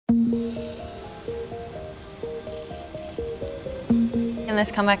In this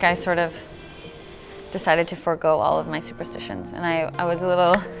comeback, I sort of decided to forego all of my superstitions, and I was a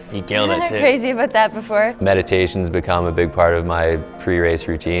little crazy about that before. Meditation's become a big part of my pre-race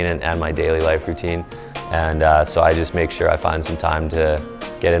routine and my daily life routine, and so I just make sure I find some time to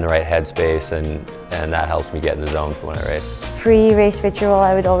get in the right headspace, and that helps me get in the zone for when I race. Pre-race ritual,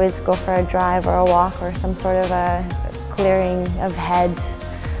 I would always go for a drive or a walk or some sort of a clearing of head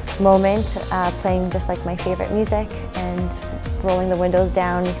moment, playing just like my favorite music and rolling the windows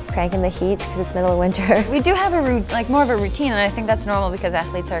down, cranking the heat because it's middle of winter. We do have more of a routine, and I think that's normal because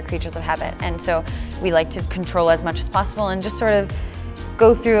athletes are creatures of habit, and so we like to control as much as possible and just sort of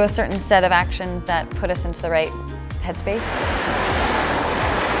go through a certain set of actions that put us into the right headspace.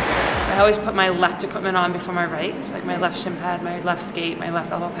 I always put my left equipment on before my right, so like my left shin pad, my left skate, my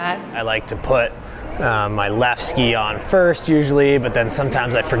left elbow pad. I like to put my left ski on first usually, but then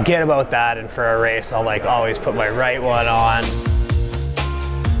sometimes I forget about that, and for a race I'll always put my right one on.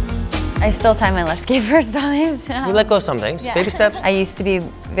 I still tie my left skate first always. You let go of some things, Yeah. baby steps. I used to be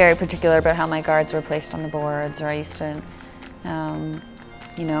very particular about how my guards were placed on the boards, or I used to,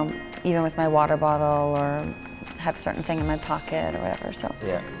 you know, even with my water bottle, or have a certain thing in my pocket or whatever, so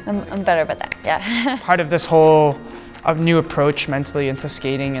yeah. I'm better about that, yeah. Part of this whole new approach mentally into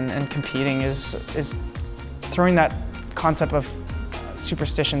skating and competing is throwing that concept of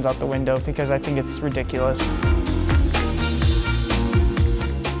superstitions out the window, because I think it's ridiculous.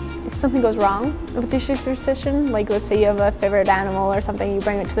 If something goes wrong with your superstition, like let's say you have a favorite animal or something, you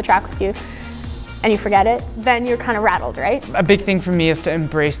bring it to the track with you and you forget it, then you're kind of rattled, right? A big thing for me is to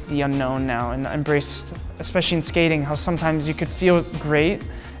embrace the unknown now, and embrace, especially in skating, how sometimes you could feel great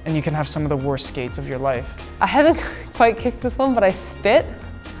and you can have some of the worst skates of your life. I haven't quite kicked this one, but I spit,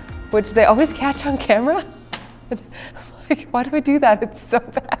 which they always catch on camera. I'm like, why do I do that? It's so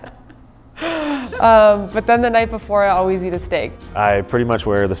bad. But then the night before, I always eat a steak. I pretty much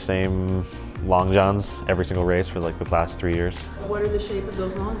wear the same long johns every single race for like the last 3 years. What are the shape of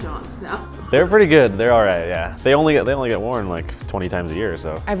those long johns now? They're pretty good. They're all right. Yeah, they only get worn like 20 times a year.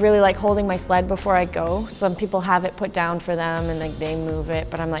 So I really like holding my sled before I go. Some people have it put down for them and like they move it,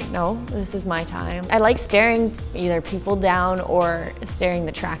 but I'm like, no, this is my time. I like staring either people down or staring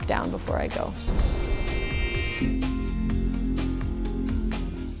the track down before I go.